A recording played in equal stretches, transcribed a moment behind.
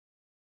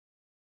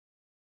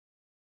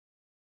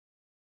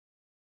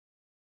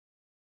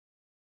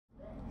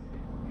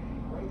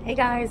Hey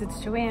guys,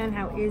 it's Joanne.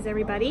 How is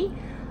everybody?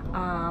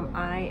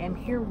 I am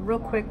here real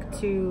quick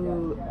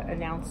to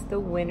announce the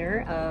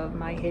winner of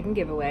my hidden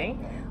giveaway,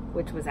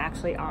 which was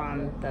actually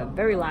on the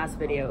very last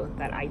video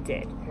that I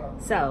did.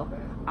 So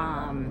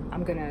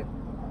I'm gonna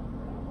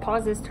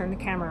pause this, turn the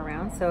camera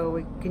around so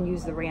we can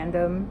use the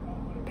random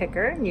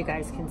picker and you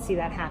guys can see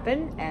that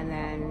happen, and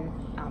then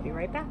I'll be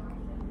right back.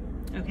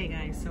 Okay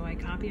guys, so I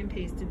copy and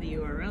pasted the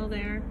URL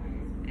there,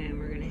 and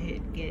we're gonna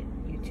hit get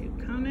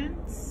YouTube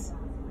comments.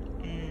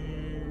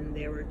 And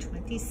there were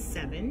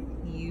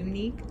 27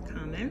 unique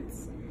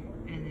comments,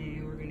 and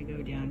then we're gonna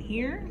go down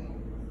here,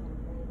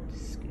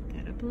 scoot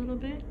that up a little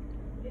bit,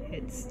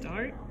 hit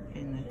start,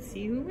 and let's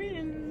see who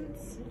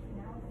wins.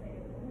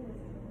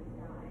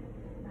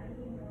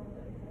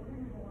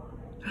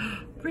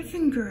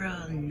 Griffin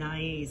Girl,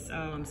 nice.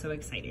 Oh, I'm so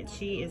excited.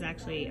 She is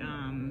actually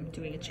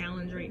doing a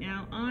challenge right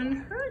now on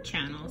her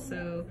channel,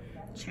 so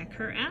check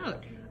her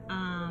out.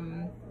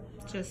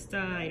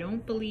 I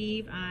don't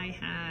believe I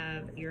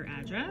have your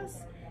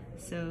address,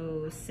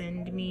 so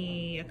send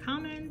me a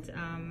comment.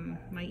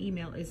 My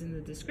email is in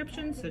the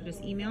description, so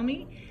just email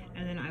me,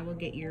 and then I will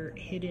get your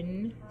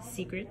hidden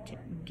secret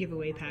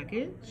giveaway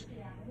package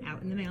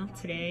out in the mail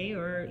today,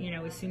 or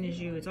as soon as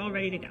it's all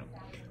ready to go.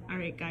 All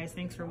right guys,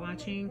 thanks for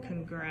watching.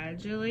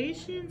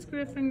 Congratulations,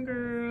 Griffin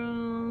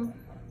Girl.